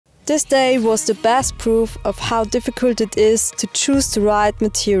This day was the best proof of how difficult it is to choose the right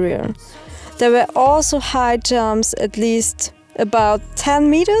material. There were also high jumps, at least about 10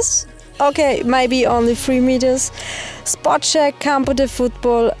 meters. Okay, maybe only 3 meters. Spot check Campo de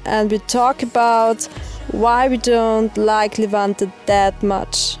Football, and we talk about why we don't like Levante that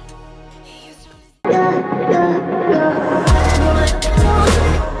much.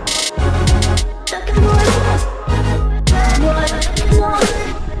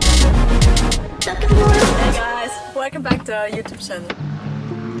 Hey guys, welcome back to our YouTube channel.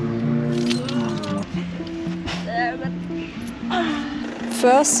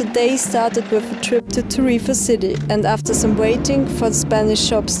 First, the day started with a trip to Tarifa city, and after some waiting for the Spanish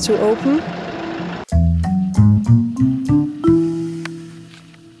shops to open,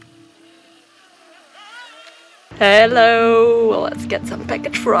 Hello, let's get some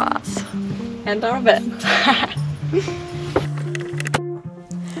package for us and our van.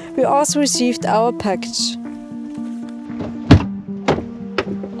 we also received our package.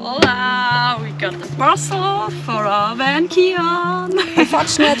 Hola, we got the parcel for our van Kion.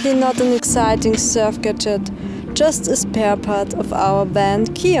 Unfortunately not an exciting surf gadget, just a spare part of our van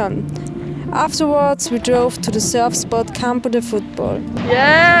Kion. Afterwards we drove to the surf spot Campo de Football.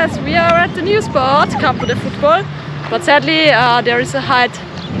 Yes, we are at the new spot, Campo de Football. But sadly there is a height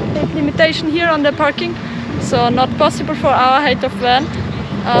limitation here on the parking, so not possible for our height of van.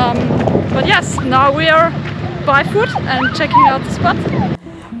 But yes, now we are by foot and checking out the spot.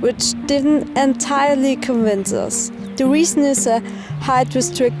 Which didn't entirely convince us. The reason is a height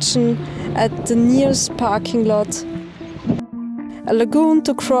restriction at the nearest parking lot, a lagoon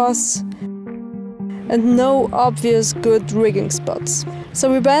to cross, and no obvious good rigging spots.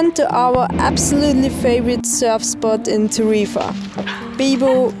 So we went to our absolutely favorite surf spot in Tarifa,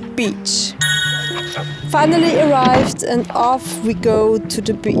 BIBO beach. Finally arrived and off we go to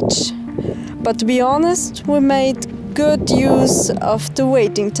the beach. But to be honest, we made good use of the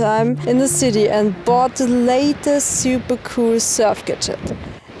waiting time in the city and bought the latest super cool surf gadget.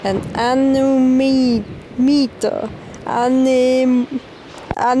 An anemometer. I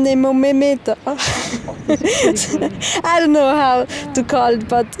don't know how to call it,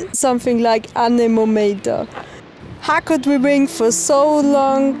 but something like anemometer. How could we wing for so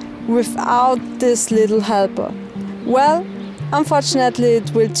long without this little helper? Well, unfortunately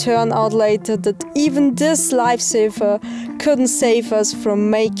it will turn out later that even this lifesaver couldn't save us from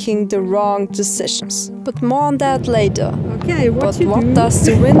making the wrong decisions. But more on that later. Okay, what does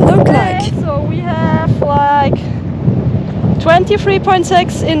the wind look like? So we have like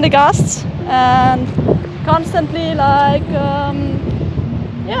 23.6 in the gusts and constantly like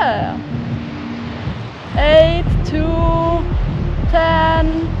 8 to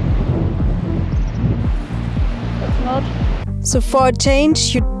 10. That's not. So for a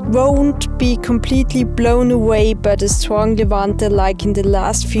change, you won't be completely blown away by the strong Levante like in the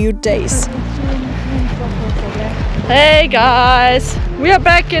last few days. Hey guys, we are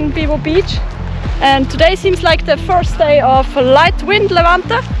back in BIBO beach, and today seems like the first day of light wind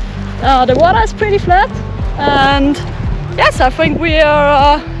Levante. The water is pretty flat, and yes, I think we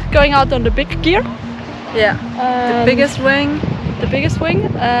are going out on the big gear. Yeah, the biggest wing. The biggest wing,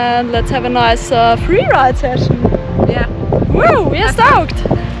 and let's have a nice free ride session. Yeah. Woo, we are stoked!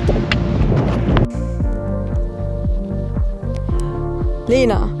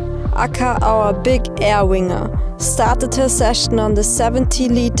 Lena, aka our big air winger, started her session on the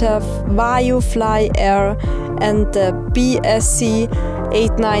 70-liter Vayu Fly Air and the BSC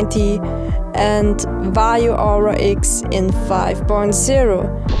 890 and Vayu Aura X in 5.0.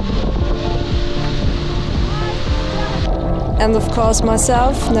 And of course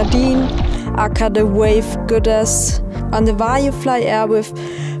myself, Nadine, aka the Wave Goddess, on the Vayu Fly Air with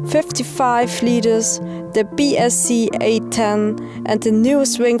 55 liters, the BSC 810 and the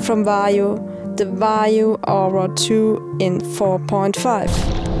newest wing from Vayu, the Vayu Aura 2 in 4.5.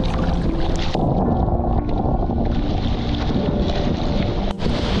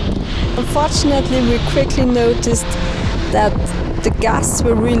 Unfortunately, we quickly noticed that the gusts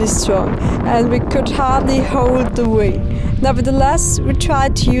were really strong and we could hardly hold the wing. Nevertheless, we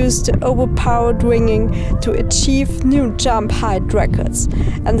tried to use the overpowered winging to achieve new jump height records.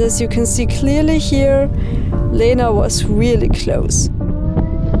 And as you can see clearly here, Lena was really close.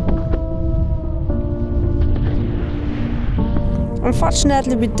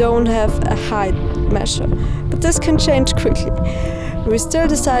 Unfortunately, we don't have a height measure, but this can change quickly. We still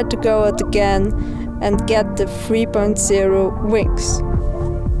decided to go out again and get the 3.0 wings.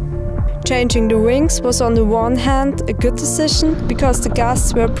 Changing the wings was on the one hand a good decision because the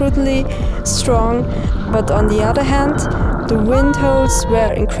gusts were brutally strong, but on the other hand, The wind holes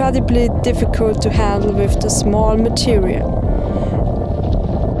were incredibly difficult to handle with the small material.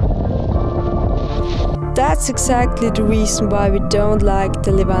 That's exactly the reason why we don't like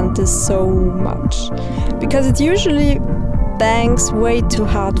the Levante so much. Because it usually bangs way too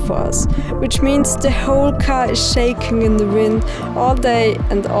hard for us, which means the whole car is shaking in the wind all day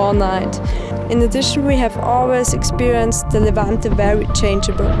and all night. In addition, we have always experienced the Levante very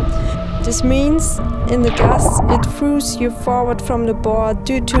changeable. This means in the gusts it throws you forward from the board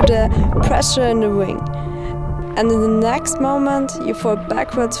due to the pressure in the wing. And in the next moment you fall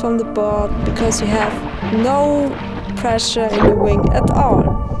backwards from the board because you have no pressure in the wing at all.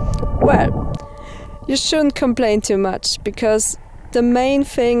 Well, you shouldn't complain too much, because the main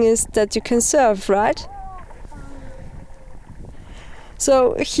thing is that you can surf, right?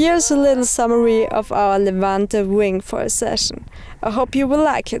 So here's a little summary of our Levante WINGFOIL session. I hope you will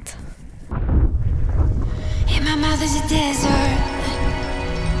like it. In my mouth is a desert,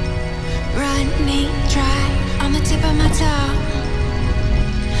 running dry on the tip of my tongue.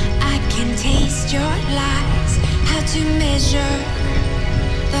 I can taste your lies, how to measure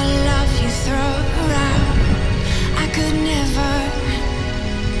the love you throw around. I could never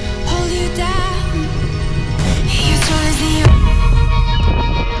hold you down. You're tall as the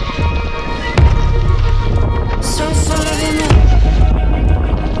so full of emotion.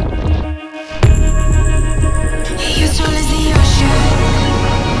 You're tall as the ocean,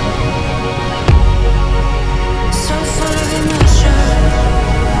 so full of emotion.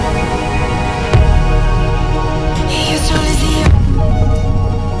 You're tall as the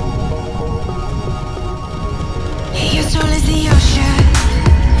You're tall as the ocean,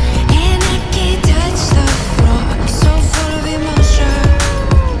 and I can't touch the floor. So full of emotion,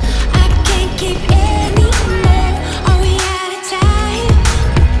 I can't keep any more. Are we out of time?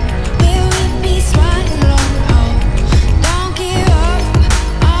 Will we be swallowed whole? Don't give up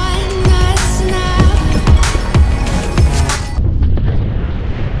on us now.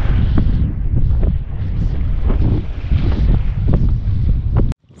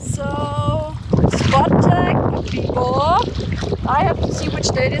 So, spot check, BIBO. I have to see which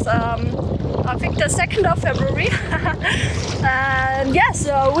date it is. I think the 2nd of February. And yes,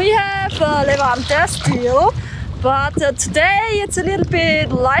 we have Levante still, but today it's a little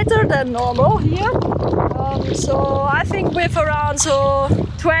bit lighter than normal here. So I think with around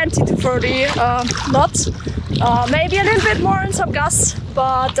 20 to 30 knots. Maybe a little bit more in some gusts,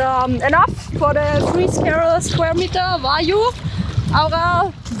 but enough for the 3 square meter Vayu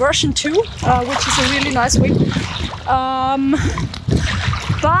Aura version 2, which is a really nice wing.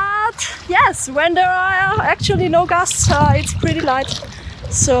 But yes, when there are actually no gusts, it's pretty light.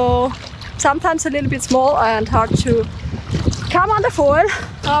 So sometimes a little bit small and hard to come on the foil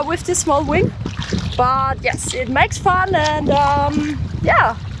with this small wing. But yes, it makes fun, and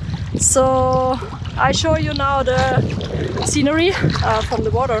yeah. So I show you now the scenery from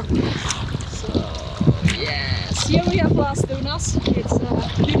the water. So yes, here we have Las Dunas. It's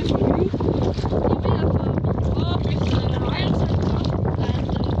a beautiful view. Here we have a spot with the rails and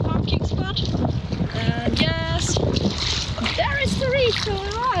the parking spot. And yes, there is the reef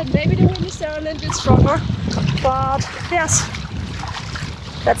going on. Maybe the wind is there a little bit stronger, but yes,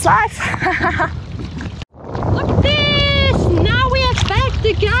 that's life. Look at this! Now we expect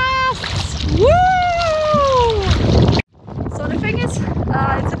the gusts! Woo! So the thing is,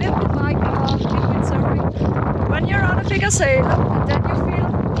 it's a little bit like windsurfing. When you're on a bigger sail and then you feel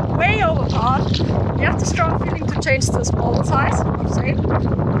way overpowered, you have the strong feeling to change to a smaller size of sail.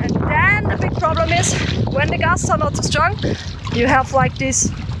 And then the big problem is, when the gusts are not too strong, you have like these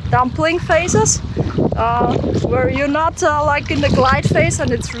dumpling phases, where you're not like in the glide phase,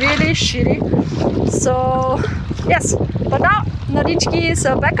 and it's really shitty. So yes, but now Nadinski is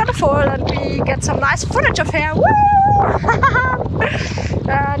back on the foil, and we get some nice footage of her. Woo!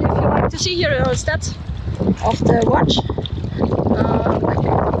 And if you like to see here a stats of the watch,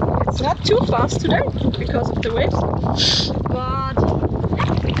 it's not too fast today because of the waves, but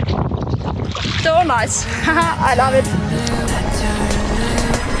so nice. I love it.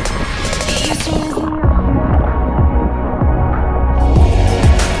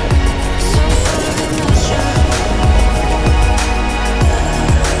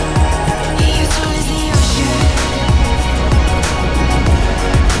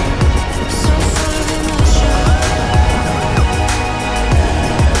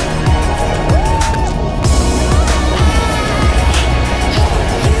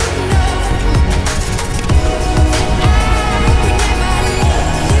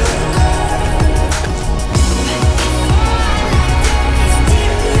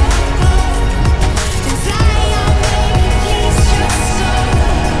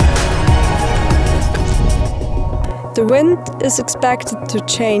 The wind is expected to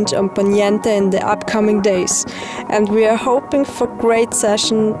change on Poniente in the upcoming days, and we are hoping for great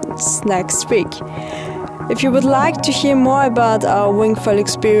sessions next week. If you would like to hear more about our wingfoil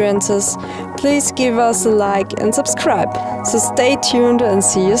experiences, please give us a like and subscribe. So stay tuned and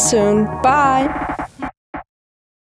see you soon. Bye!